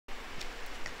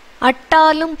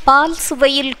அட்டாலும் பால்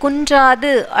சுவையில்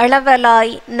குன்றாது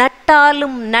அளவலாய்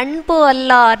நட்டாலும் நண்பு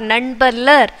அல்லார்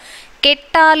நண்பல்லர்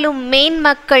கெட்டாலும்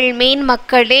மேன்மக்கள்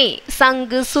மேன்மக்களே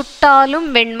சங்கு சுட்டாலும்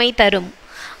வெண்மை தரும்.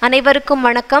 அனைவருக்கும்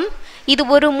வணக்கம். இது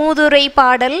ஒரு மூதுரை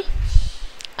பாடல்.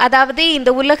 அதாவது இந்த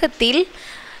உலகத்தில்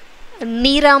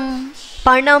நிறம்,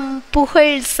 பணம்,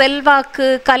 புகழ், செல்வாக்கு,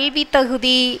 கல்வி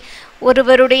தகுதி,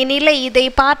 ஒருவருடைய நிலை, இதை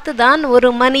பார்த்துதான் ஒரு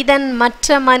மனிதன்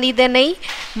மற்ற மனிதனை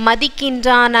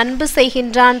மதிக்கின்றான், அன்பு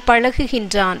செய்கின்றான்,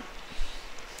 பழகுகின்றான்.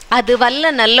 அது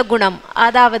வல்ல நல்ல குணம்.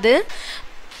 அதாவது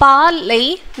பாலை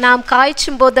நாம்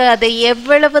காய்ச்சும் போது அதை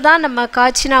எவ்வளவுதான் நம்ம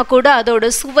காய்ச்சினா கூட அதோட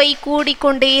சுவை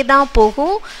கூடிக்கொண்டே தான்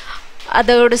போகும்,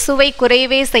 அதோட சுவை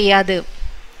குறையவே செய்யாது.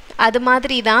 அது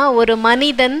மாதிரி தான் ஒரு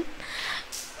மனிதன்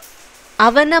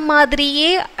அவனை மாதிரியே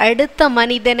அடுத்த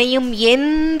மனிதனையும்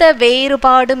எந்த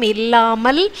வேறுபாடும்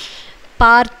இல்லாமல்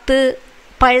பார்த்து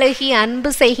பழகி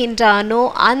அன்பு செய்கின்றானோ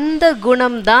அந்த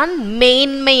குணம்தான்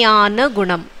மேன்மையான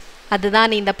குணம்.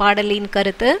 அதுதான் இந்த பாடலின்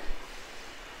கருத்து.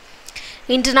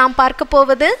 இன்று நாம் பார்க்க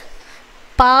போவது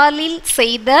பாலில்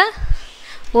செய்த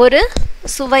ஒரு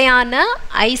சுவையான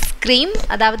ஐஸ்கிரீம்.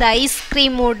 அதாவது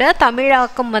ஐஸ்கிரீமோட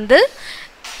தமிழாக்கம்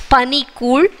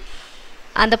பனிக்கூழ்.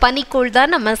 அந்த பனிக்கூழ்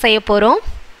தான் நம்ம செய்ய போகிறோம்.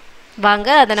 வாங்க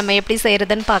அதை நம்ம எப்படி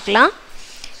செய்கிறதுன்னு பார்க்கலாம்.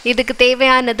 இதுக்கு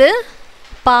தேவையானது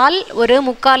பால், ஒரு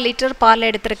 3/4 லிட்டர் பால்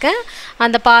எடுத்திருக்கேன்.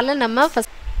 அந்த பாலை நம்ம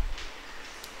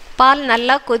பால்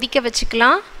நல்லா கொதிக்க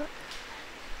வச்சுக்கலாம்.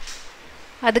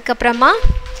 அதுக்கப்புறமா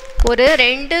ஒரு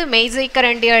 2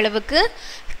 மேஜைக்கரண்டி அளவுக்கு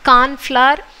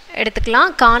கார்ன்ஃப்ளவர்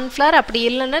எடுத்துக்கலாம். கார்ன்ஃப்ளவர் அப்படி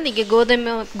இல்லைன்னா நீங்கள்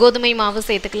கோதுமை மாவு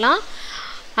சேர்த்துக்கலாம்.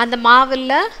 அந்த மாவில்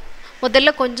முதல்ல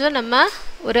கொஞ்சம் நம்ம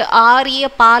ஒரு ஆறிய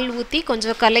பால் ஊற்றி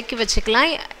கொஞ்சம் கலக்கி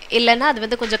வச்சுக்கலாம். இல்லைன்னா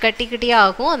அது கொஞ்சம் கட்டி கட்டியாக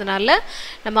ஆகும். அதனால்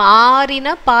நம்ம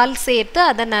ஆறின பால் சேர்த்து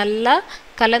அதை நல்லா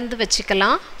கலந்து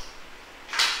வச்சுக்கலாம்.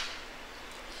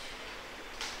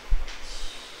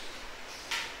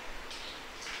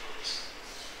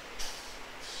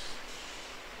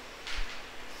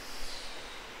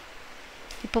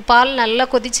 இப்போ பால் நல்லா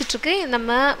கொதிச்சிட்ருக்கு.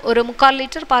 நம்ம ஒரு 3/4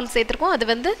 லிட்டர் பால் சேர்த்துருக்கோம்.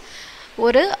 அது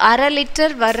ஒரு 1/2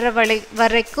 லிட்டர்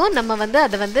வரைக்கும் நம்ம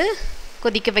அதை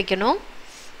கொதிக்க வைக்கணும்.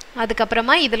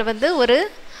 அதுக்கப்புறமா இதில் ஒரு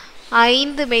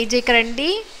 5 மேஜைக்கரண்டி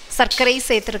சர்க்கரை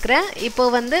சேர்த்துருக்குறேன்.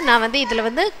 இப்போது நான்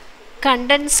இதில்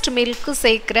கண்டென்ஸ்ட் மில்க்கு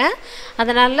சேர்க்குறேன்.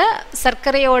 அதனால்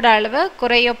சர்க்கரையோட அளவை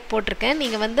குறைய போட்டிருக்கேன்.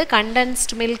 நீங்கள்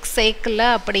கண்டென்ஸ்ட் மில்க் சேர்க்கல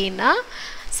அப்படின்னா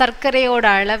சர்க்கரையோட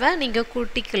அளவை நீங்கள்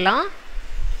கூட்டிக்கலாம்.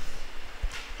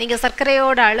 நீங்கள்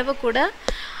சர்க்கரையோட அளவு கூட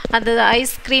அந்த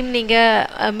ஐஸ்கிரீம்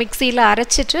நீங்கள் மிக்சியில்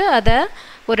அரைச்சிட்டு அதை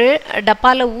ஒரு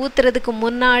டப்பாவில் ஊற்றுறதுக்கு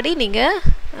முன்னாடி நீங்கள்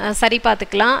சரி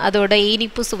பார்த்துக்கலாம். அதோட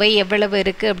இனிப்பு சுவை எவ்வளவு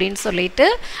இருக்குது அப்படின்னு சொல்லிட்டு.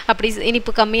 அப்படி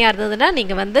இனிப்பு கம்மியாக இருந்ததுன்னா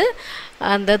நீங்கள்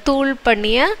அந்த தூள்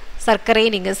பண்ணிய சர்க்கரையை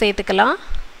நீங்கள் சேர்த்துக்கலாம்.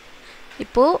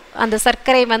 இப்போது அந்த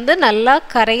சர்க்கரை நல்லா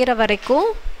கரையிற வரைக்கும்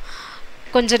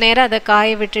கொஞ்ச நேரம் அதை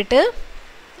காய விட்டுட்டு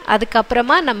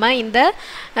அதுக்கப்புறமா நம்ம இந்த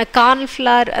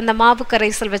கார்ன்ஃப்ளவர் அந்த மாவு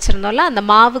கரைசல் வச்சுருந்தோம்ல, அந்த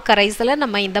மாவு கரைசலை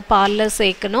நம்ம இந்த பாலில்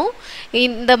சேர்க்கணும்.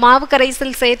 இந்த மாவு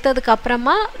கரைசல்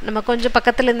சேர்த்ததுக்கப்புறமா நம்ம கொஞ்சம்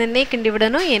பக்கத்தில் நின்றே கிண்டி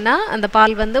விடணும். ஏன்னா அந்த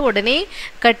பால் உடனே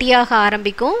கட்டியாக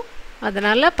ஆரம்பிக்கும்.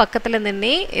 அதனால் பக்கத்தில்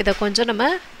நின்றே இதை கொஞ்சம்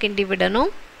நம்ம கிண்டி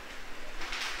விடணும்.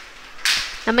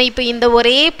 நம்ம இப்போ இந்த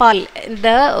ஒரே பால், இந்த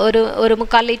ஒரு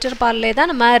 3/4 லிட்டர் பாலில்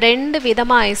தான் நம்ம 2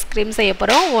 விதமாக ஐஸ்கிரீம் செய்ய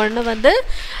போகிறோம். ஒன்று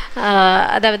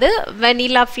அதாவது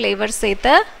வெனிலா ஃப்ளேவர்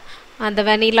சேர்த்த அந்த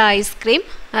வெனிலா ஐஸ்கிரீம்,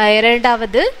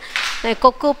 இரண்டாவது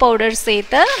கொக்கோ பவுடர்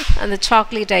சேர்த்த அந்த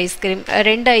சாக்லேட் ஐஸ்கிரீம்.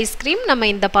 2 ஐஸ்கிரீம் நம்ம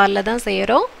இந்த பாலில் தான்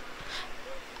செய்கிறோம்.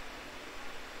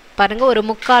 பாருங்கள், ஒரு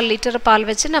 3/4 லிட்டர் பால்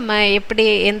வச்சு நம்ம எப்படி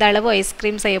எந்த அளவு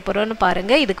ஐஸ்கிரீம் செய்ய போகிறோன்னு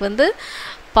பாருங்கள். இதுக்கு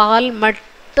பால்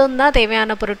மட்டும்தான்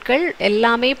தேவையான பொருட்கள்.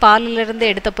 எல்லாமே பாலிலிருந்து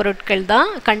எடுத்த பொருட்கள் தான்.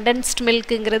 கண்டென்ஸ்ட்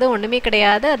மில்க்குங்கிறது ஒன்றுமே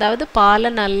கிடையாது. அதாவது பாலை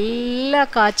நல்லா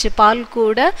காய்ச்சி பால்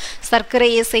கூட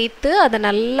சர்க்கரையை சேர்த்து அதை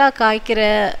நல்லா காய்க்கிற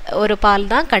ஒரு பால்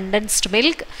தான் கண்டென்ஸ்ட்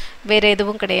மில்க். வேறு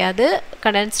எதுவும் கிடையாது.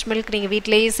 கண்டென்ஸ்ட் மில்க் நீங்கள்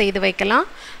வீட்டிலேயே செய்து வைக்கலாம்.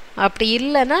 அப்படி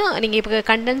இல்லைன்னா நீங்கள் இப்போ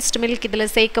கண்டென்ஸ்ட் மில்க்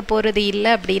இதில் சேர்க்க போகிறது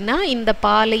இல்லை அப்படின்னா இந்த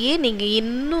பாலையே நீங்கள்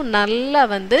இன்னும் நல்லா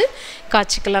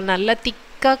காய்ச்சிக்கலாம். நல்லா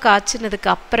காய்ச்சினதுக்கு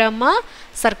அப்புறமா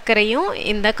சர்க்கரையும்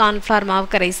இந்த கார்ன்ஃப்ளவர் மாவு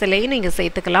கரைசலையும் நீங்கள்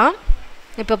சேர்த்துக்கலாம்.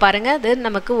 இப்போ பாருங்கள், அது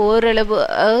நமக்கு ஓரளவு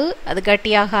அது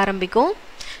கட்டியாக ஆரம்பிக்கும்.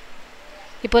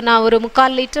 இப்போ நான் ஒரு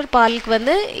 3/4 லிட்டர் பாலுக்கு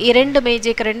 2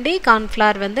 மேஜைக்கரண்டி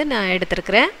கார்ன்ஃப்ளவர் நான்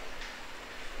எடுத்துருக்கிறேன்.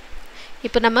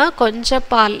 இப்போ நம்ம கொஞ்சம்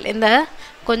பால், இந்த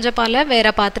கொஞ்சம் பாலை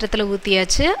வேறு பாத்திரத்தில்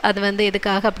ஊற்றியாச்சு. அது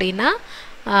எதுக்காக அப்படின்னா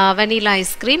வெனிலா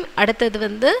ஐஸ்கிரீம்.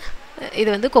 அடுத்தது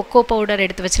இது கொக்கோ பவுடர்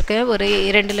எடுத்து வச்சுருக்கேன். ஒரு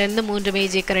 2லேருந்து 3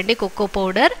 மேஜைக்கரண்டி கொக்கோ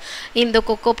பவுடர். இந்த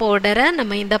கொக்கோ பவுடரை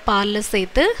நம்ம இந்த பாலில்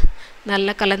சேர்த்து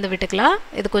நல்லா கலந்து விட்டுக்கலாம்.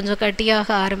 இது கொஞ்சம் கட்டியாக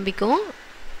ஆரம்பிக்கும்.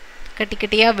 கட்டி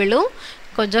கட்டியாக விழும்.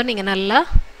 கொஞ்சம் நீங்கள் நல்லா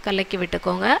கலக்கி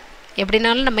விட்டுக்கோங்க.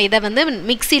 எப்படினாலும் நம்ம இதை வந்து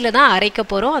மிக்சியில் தான் அரைக்க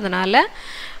போகிறோம். அதனால்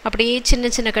அப்படியே சின்ன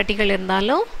சின்ன கட்டிகள்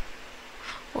இருந்தாலும்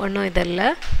ஒன்றும் இதில்லை.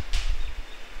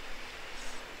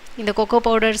 இந்த கொக்கோ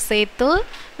பவுடர் சேர்த்து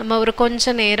நம்ம ஒரு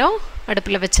கொஞ்ச நேரம்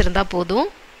அடுப்பில் வச்சுருந்தா போதும்.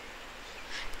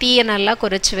 தீயை நல்லா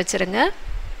குறைச்சி வச்சுருங்க.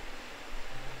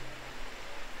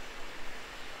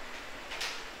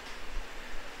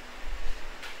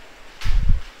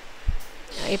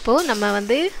 இப்போது நம்ம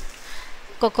வந்து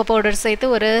கொக்கோ பவுடர் சேர்த்து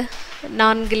ஒரு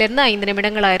 4லேருந்து 5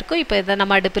 நிமிடங்கள் ஆயிருக்கும். இப்போ இதை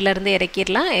நம்ம அடுப்பிலேருந்து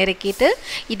இறக்கிடலாம். இறக்கிட்டு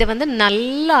இதை வந்து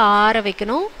நல்லா ஆற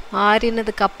வைக்கணும்.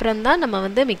 ஆறினதுக்கு அப்புறம் தான் நம்ம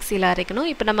வந்து மிக்சியில் அரைக்கணும்.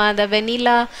 இப்போ நம்ம அந்த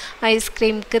வெனிலா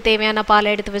ஐஸ்கிரீமுக்கு தேவையான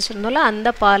பாலை எடுத்து வச்சுருந்தோம்ல,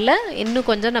 அந்த பாலை இன்னும்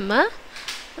கொஞ்சம் நம்ம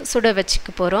சுட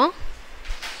வச்சுக்க போகிறோம்.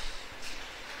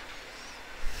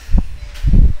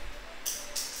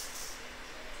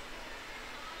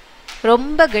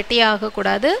 ரொம்ப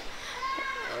கெட்டியாகக்கூடாது,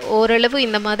 ஓரளவு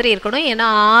இந்த மாதிரி இருக்கணும். ஏன்னா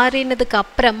ஆறினதுக்கு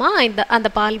அப்புறமா அந்த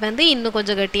பால் வந்து இன்னும்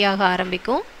கொஞ்சம் கெட்டியாக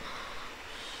ஆரம்பிக்கும்.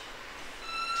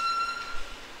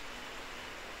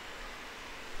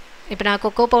 இப்போ நான்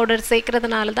கொக்கோ பவுடர்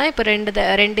சேர்க்கறதுனால தான் இப்போ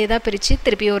ரெண்டு இதாக பிரித்து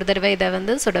திருப்பி ஒரு தடவை இதை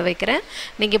வந்து சுட வைக்கிறேன்.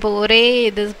 நீங்கள் இப்போ ஒரே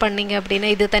இது பண்ணிங்க அப்படின்னா,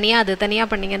 இது தனியாக அது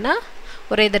தனியாக பண்ணிங்கன்னா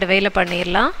ஒரே தடவையில்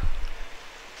பண்ணிடலாம்.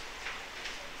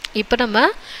 இப்போ நம்ம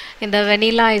இந்த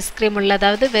வெனிலா ஐஸ்கிரீம் உள்ள,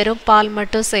 அதாவது வெறும் பால்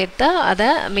மட்டும் சேர்த்து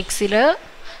அதை மிக்சியில்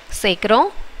சேர்க்குறோம்.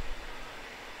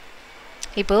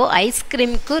 இப்போது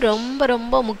ஐஸ்கிரீமுக்கு ரொம்ப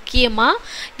ரொம்ப முக்கியமாக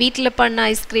வீட்டில் பண்ண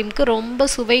ஐஸ்கிரீமுக்கு ரொம்ப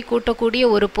சுவை கூட்டக்கூடிய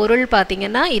ஒரு பொருள்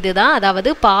பார்த்திங்கன்னா இதுதான். அதாவது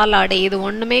பாலாடை. இது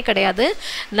ஒன்றுமே கிடையாது.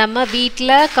 நம்ம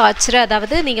வீட்டில் காய்ச்சுற,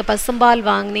 அதாவது நீங்கள் பசும்பால்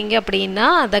வாங்கினீங்க அப்படின்னா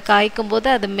அதை காய்க்கும் போது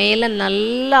அது மேலே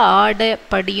நல்லா ஆடை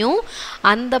படியும்.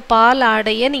 அந்த பால்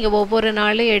ஆடையை நீங்கள் ஒவ்வொரு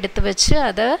நாளும் எடுத்து வச்சு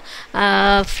அதை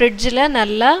ஃப்ரிட்ஜில்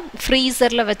நல்லா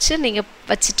ஃப்ரீசரில் வச்சு நீங்கள்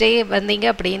வச்சுட்டே வந்தீங்க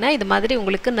அப்படின்னா இது மாதிரி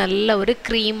உங்களுக்கு நல்ல ஒரு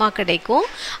க்ரீமாக கிடைக்கும்.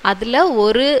 அதில்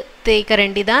ஒரு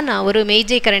தேக்கரண்டி தான் நான், ஒரு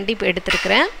மேஜை கரண்டி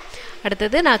எடுத்துருக்கிறேன்.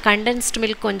 அடுத்தது நான் கண்டென்ஸ்ட்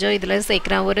மில்க் கொஞ்சம் இதில்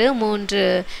சேர்க்குறேன். ஒரு 3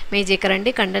 மேஜை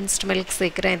கரண்டி கண்டென்ஸ்ட் மில்க்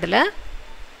சேர்க்குறேன் இதில்.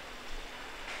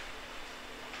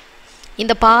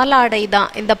 இந்த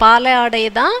பாலாடை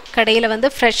தான் கடையில் வந்து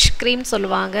ஃப்ரெஷ் க்ரீம்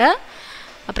சொல்லுவாங்க.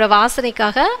 அப்புறம்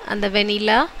வாசனைக்காக அந்த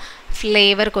வெனிலா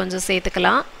ஃப்ளேவர் கொஞ்சம்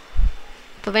சேர்த்துக்கலாம்.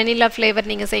 இப்போ வெனிலா ஃப்ளேவர்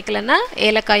நீங்கள் சேர்க்கலன்னா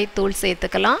ஏலக்காய் தூள்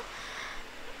சேர்த்துக்கலாம்.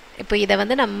 இப்போ இதை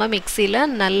வந்து நம்ம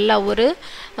மிக்சியில் நல்லா ஒரு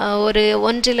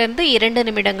 1லேருந்து 2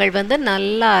 நிமிடங்கள் வந்து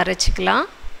நல்லா அரைச்சிக்கலாம்.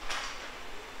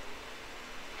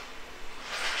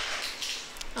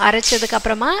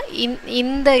 அரைச்சதுக்கப்புறமா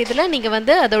இந்த இதில் நீங்கள்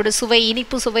வந்து அதோட சுவை,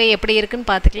 இனிப்பு சுவை எப்படி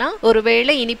இருக்குன்னு பார்த்துக்கலாம்.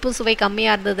 ஒருவேளை இனிப்பு சுவை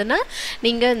கம்மியாக இருந்ததுன்னா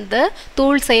நீங்கள் இந்த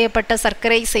தூள் செய்யப்பட்ட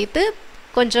சர்க்கரை சேர்த்து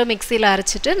கொஞ்சம் மிக்சியில்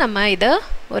அரைச்சிட்டு நம்ம இதை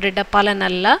ஒரு டப்பாவில்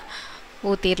நல்லா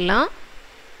ஊற்றிடலாம்.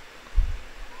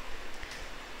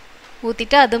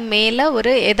 ஊற்றிட்டு அது மேலே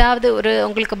ஏதாவது ஒரு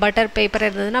உங்களுக்கு பட்டர் பேப்பர்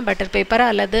இருந்ததுன்னா பட்டர் பேப்பர்,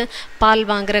 அல்லது பால்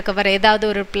வாங்குகிற கவர், ஏதாவது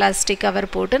ஒரு பிளாஸ்டிக் கவர்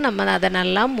போட்டு நம்ம அதை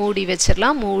நல்லா மூடி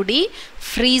வச்சிடலாம். மூடி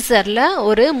ஃப்ரீசரில்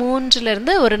ஒரு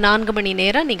 3லேருந்து 4 மணி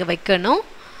நேரம் நீங்கள் வைக்கணும்.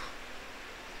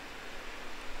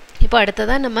 இப்போ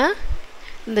அடுத்ததாக நம்ம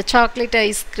இந்த சாக்லேட்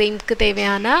ஐஸ்கிரீமுக்கு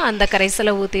தேவையான அந்த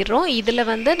கரைசலை ஊற்றிடுறோம். இதில்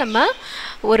வந்து நம்ம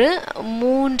ஒரு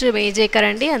 3 மேஜை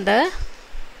கரண்டி அந்த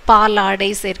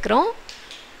பாலாடை சேர்க்கிறோம்.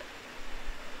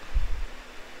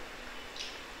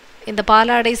 இந்த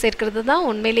பாலாடை சேர்க்கிறது தான்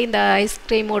உண்மையிலே இந்த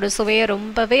ஐஸ்கிரீமோட சுவையை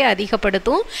ரொம்பவே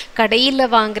அதிகப்படுத்தும்.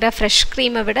 கடையில் வாங்குகிற ஃப்ரெஷ்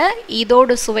க்ரீமை விட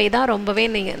இதோட சுவை தான் ரொம்பவே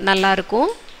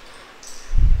நல்லாயிருக்கும்.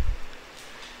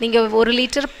 நீங்கள் 1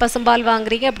 லிட்டர் பசும்பால்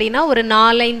வாங்குறீங்க அப்படின்னா ஒரு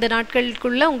 4-5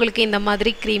 நாட்களுக்குள்ளே உங்களுக்கு இந்த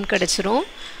மாதிரி க்ரீம் கிடச்சிரும்.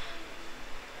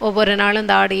 ஒவ்வொரு நாளும்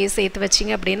இந்த ஆடையை சேர்த்து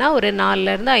வச்சிங்க அப்படின்னா ஒரு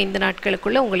 4லேருந்து 5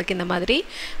 நாட்களுக்குள்ளே உங்களுக்கு இந்த மாதிரி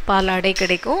பாலாடை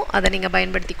கிடைக்கும். அதை நீங்கள்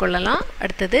பயன்படுத்தி கொள்ளலாம்.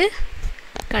 அடுத்தது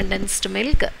கண்டென்ஸ்டு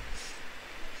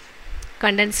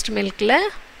மில்கில்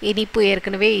இனிப்பு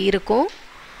ஏற்கனவே இருக்கும்.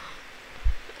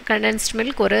 கண்டென்ஸ்டு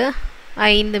மில்க் ஒரு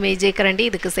 5 மேஜை கரண்டி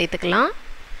இதுக்கு சேர்த்துக்கலாம்.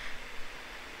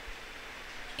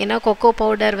 ஏன்னா கொக்கோ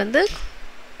பவுடர் வந்து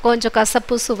கொஞ்சம்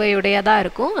கசப்பு சுவையுடையதாக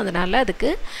இருக்கும். அதனால் அதுக்கு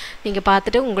நீங்கள்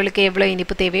பார்த்துட்டு உங்களுக்கு எவ்வளோ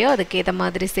இனிப்பு தேவையோ அதுக்கு ஏற்ற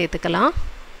மாதிரி சேர்த்துக்கலாம்.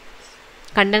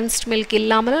 கண்டென்ஸ்ட் மில்க்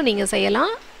இல்லாமலும் நீங்கள்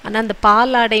செய்யலாம். ஆனால் அந்த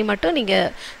பாலாடை மட்டும்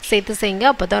நீங்கள் சேர்த்து செய்யுங்க,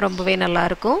 அப்போ தான் ரொம்பவே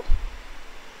நல்லாயிருக்கும்.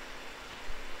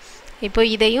 இப்போ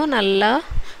இதையும் நல்லா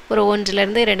ஒரு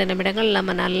 1லேருந்து 2 நிமிடங்கள்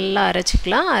நம்ம நல்லா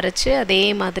அரைச்சிக்கலாம். அரைச்சி அதே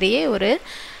மாதிரியே ஒரு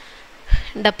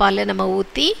டப்பாவில் நம்ம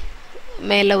ஊற்றி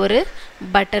மேலே ஒரு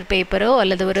பட்டர் பேப்பரோ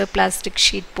அல்லது ஒரு பிளாஸ்டிக்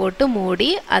ஷீட் போட்டு மூடி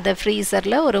அதை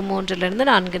ஃப்ரீசரில் ஒரு 3லேருந்து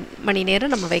 4 மணி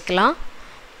நேரம் நம்ம வைக்கலாம்.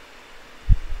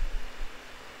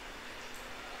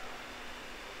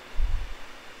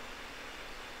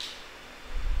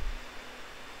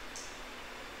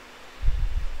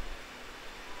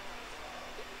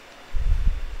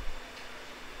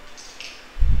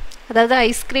 அதாவது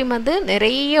ஐஸ்கிரீம் வந்து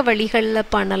நிறைய வழிகளில்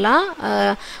பண்ணலாம்.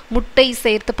 முட்டை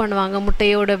சேர்த்து பண்ணுவாங்க,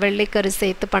 முட்டையோட வெள்ளைக்கரு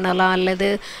சேர்த்து பண்ணலாம், அல்லது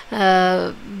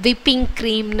விப்பிங்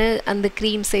க்ரீம்னு அந்த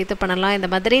க்ரீம் சேர்த்து பண்ணலாம். இந்த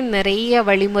மாதிரி நிறைய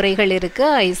வழிமுறைகள்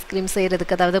இருக்குது ஐஸ்கிரீம்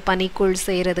செய்கிறதுக்கு, அதாவது பனிக்கூழ்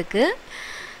செய்கிறதுக்கு.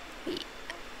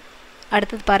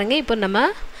 அடுத்தது பாருங்கள், இப்போ நம்ம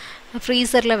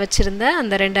ஃப்ரீசரில் வச்சுருந்த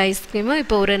அந்த 2 ஐஸ்கிரீமும்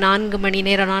இப்போ ஒரு 4 மணி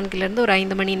நேரம், 4லேருந்து ஒரு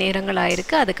 5 மணி நேரங்கள்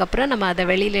ஆயிருக்கு. அதுக்கப்புறம் நம்ம அதை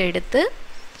வெளியில் எடுத்து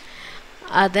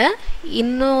அதை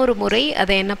இன்னொரு முறை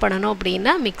அதை என்ன பண்ணணும்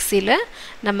அப்படின்னா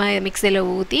மிக்சியில்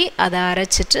ஊற்றி அதை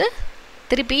அரைச்சிட்டு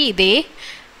திருப்பி இதே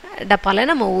டப்பாவில்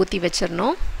நம்ம ஊற்றி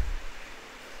வச்சிடணும்.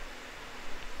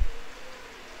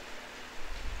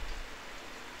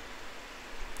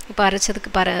 இப்போ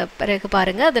அரைச்சதுக்கு பிறகு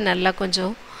பாருங்கள், அது நல்லா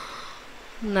கொஞ்சம்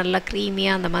நல்லா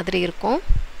க்ரீமியாக அந்த மாதிரி இருக்கும்.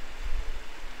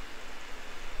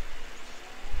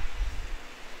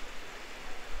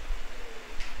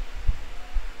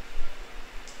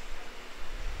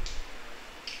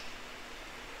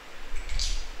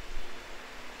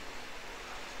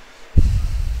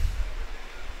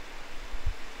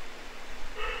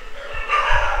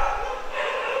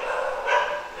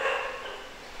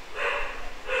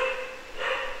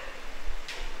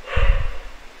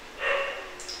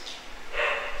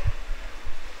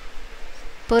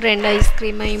 இப்போ 2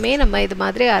 ஐஸ்கிரீமையுமே நம்ம இது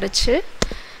மாதிரி அரைச்சி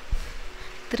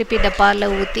திருப்பி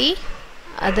டப்பாவில் ஊற்றி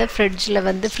அதை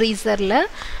ஃப்ரீசரில்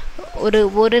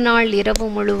ஒரு நாள் இரவு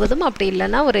முழுவதும், அப்படி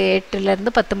இல்லைன்னா ஒரு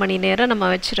 8லேருந்து 10 மணி நேரம் நம்ம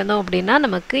வச்சுருந்தோம் அப்படின்னா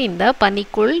நமக்கு இந்த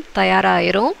பனிக்கூழ்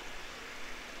தயாராகிரும்.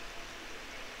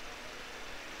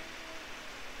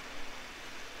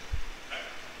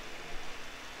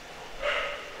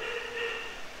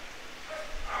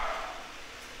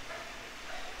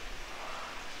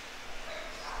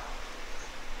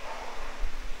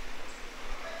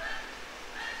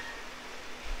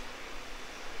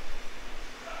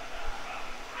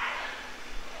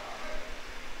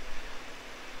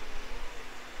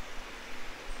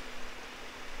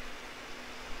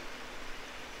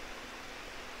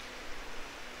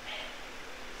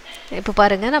 இப்போ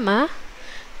பாருங்கள், நம்ம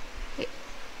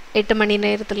 8 மணி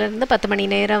நேரத்துலேருந்து 10 மணி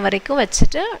நேரம் வரைக்கும்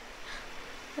வச்சுட்டு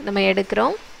நம்ம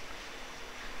எடுக்கிறோம்.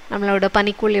 நம்மளோட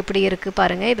பனிக்கூழ் எப்படி இருக்குது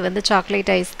பாருங்கள். இது வந்து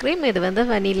சாக்லேட் ஐஸ்கிரீம், இது வந்து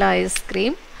வனிலா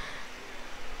ஐஸ்கிரீம்.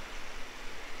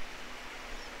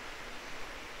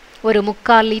 ஒரு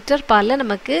 3/4 லிட்டர் பாலில்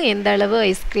நமக்கு எந்த அளவு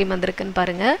ஐஸ்கிரீம் வந்திருக்குன்னு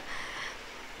பாருங்கள்.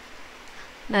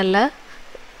 நல்லா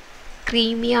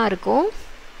க்ரீமியாக இருக்கும்.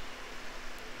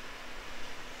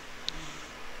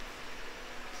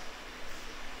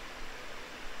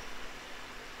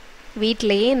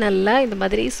 வீட்டிலையே நல்லா இந்த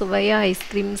மாதிரி சுவையாக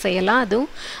ஐஸ்கிரீம் செய்யலாம்.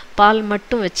 அதுவும் பால்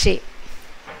மட்டும் வச்சே,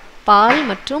 பால்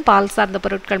மற்றும் பால் சார்ந்த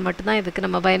பொருட்கள் மட்டும்தான் இதுக்கு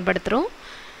நம்ம பயன்படுத்துகிறோம்,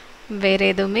 வேறு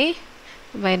எதுவுமே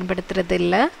பயன்படுத்துறது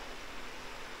இல்லை.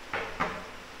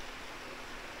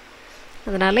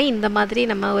 அதனால் இந்த மாதிரி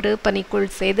நம்ம ஒரு பனிக்கூழ்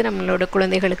செய்து நம்மளோட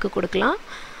குழந்தைகளுக்கு கொடுக்கலாம்.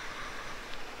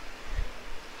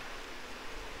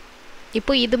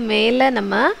 இப்போ இது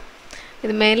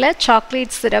மேலே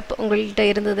சாக்லேட் சிரப் உங்கள்கிட்ட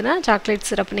இருந்ததுன்னா சாக்லேட்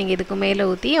சிரப் நீங்கள் இதுக்கு மேலே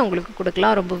ஊற்றி அவங்களுக்கு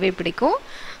கொடுக்கலாம், ரொம்பவே பிடிக்கும்.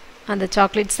 அந்த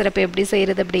சாக்லேட் சிரப் எப்படி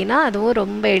செய்கிறது அப்படின்னா, அதுவும்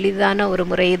ரொம்ப எளிதான ஒரு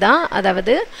முறை தான்.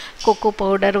 அதாவது கொக்கோ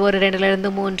பவுடர் ஒரு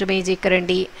 2லேருந்து 3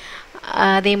 மேஜிக்கரண்டி,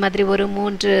 அதே மாதிரி ஒரு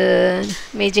 3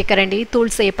 மேஜிக்கரண்டி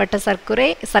தூள் செய்யப்பட்ட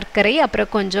சர்க்கரை,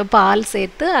 அப்புறம் கொஞ்சம் பால்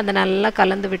சேர்த்து அதை நல்லா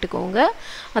கலந்து விட்டுக்கோங்க.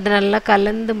 அதை நல்லா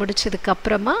கலந்து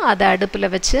முடிச்சதுக்கப்புறமா அதை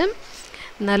அடுப்பில் வச்சு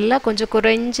நல்லா கொஞ்சம்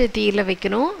குறைஞ்ச தீயில்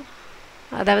வைக்கணும்.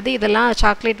 அதாவது இதெல்லாம்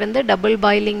சாக்லேட் வந்து டபுள்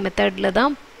பாயிலிங் மெத்தடில்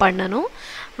தான் பண்ணணும்.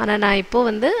 ஆனால் நான் இப்போது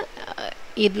வந்து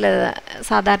இதில்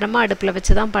சாதாரணமாக அடுப்பில்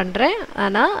வச்சு தான் பண்ணுறேன்.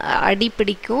 ஆனால் அடி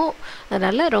பிடிக்கும்,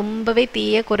 அதனால் ரொம்பவே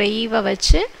தீயை குறைவாக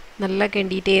வச்சு நல்லா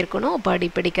கிண்டிகிட்டே இருக்கணும், அப்போ அடி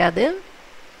பிடிக்காது.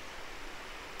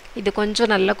 இது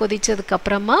கொஞ்சம் நல்லா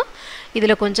கொதித்ததுக்கப்புறமா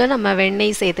இதில் கொஞ்சம் நம்ம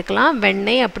வெண்ணெய் சேர்த்துக்கலாம்.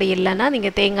 வெண்ணெய் அப்படி இல்லைன்னா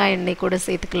நீங்கள் தேங்காய் எண்ணெய் கூட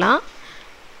சேர்த்துக்கலாம்.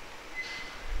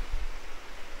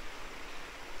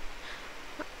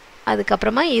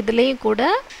 அதுக்கப்புறமா இதுலேயும் கூட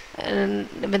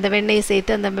இந்த வெண்ணெய்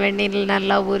சேர்த்து அந்த வெண்ணெயில்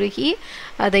நல்லா உருகி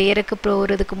அதை இறக்க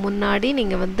போகிறதுக்கு முன்னாடி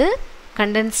நீங்கள் வந்து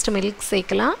கண்டென்ஸ்டு மில்க்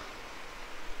சேர்க்கலாம்.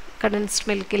 கண்டென்ஸ்டு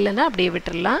மில்க் இல்லைன்னா அப்படியே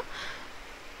விட்டுடலாம்.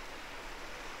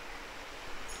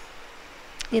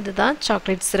 இதுதான்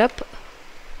சாக்லேட் சிரப்.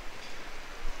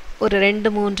 ஒரு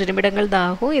 2-3 நிமிடங்கள் தான்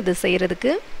ஆகும் இது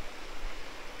செய்கிறதுக்கு.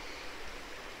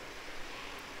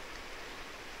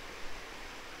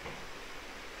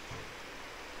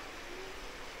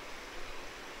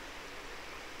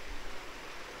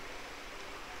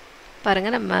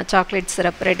 பாருங்கள், நம்ம சாக்லேட்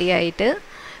சிரப் ரெடி ஆகிட்டு.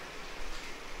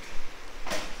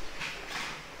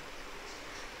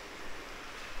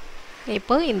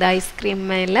 இப்போ இந்த ஐஸ்கிரீம்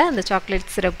மேலே அந்த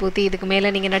சாக்லேட் சிரப் ஊற்றி இதுக்கு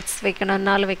மேலே நீங்கள் நட்ஸ்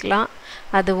வைக்கணுன்னாலும் வைக்கலாம்,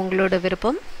 அது உங்களோட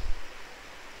விருப்பம்.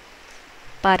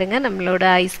 பாருங்கள், நம்மளோட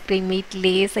ஐஸ்கிரீம்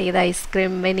வீட்டிலேயே செய்த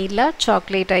ஐஸ்கிரீம், வெனிலா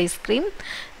சாக்லேட் ஐஸ்கிரீம்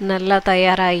நல்லா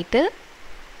தயாராகிட்டு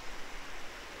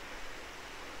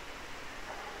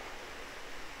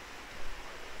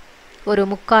ஒரு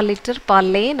 3/4 லிட்டர்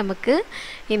பால்லையே நமக்கு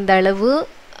இந்த அளவு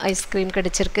ஐஸ்கிரீம்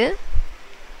கிடைச்சிருக்கு.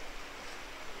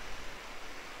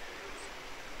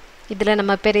 இதில்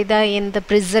நம்ம பெரிதாக எந்த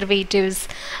ப்ரிசர்வேட்டிவ்ஸ்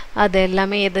அது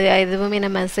எல்லாமே எதுவுமே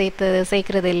நம்ம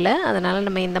சேர்க்கறது இல்லை. அதனால்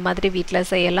நம்ம இந்த மாதிரி வீட்டில்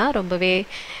செய்யலாம். ரொம்பவே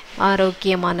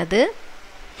ஆரோக்கியமானது.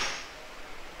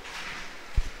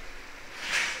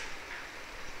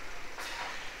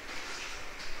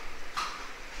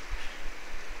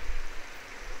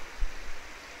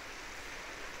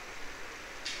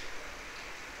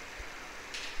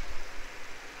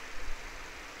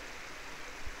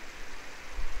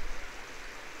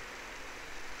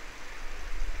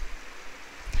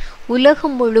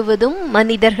 உலகம் முழுவதும்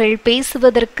மனிதர்கள்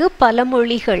பேசுவதற்கு பல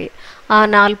மொழிகள்,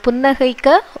 ஆனால்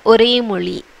புன்னகைக்க ஒரே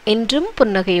மொழி, என்றும்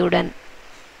புன்னகையுடன்.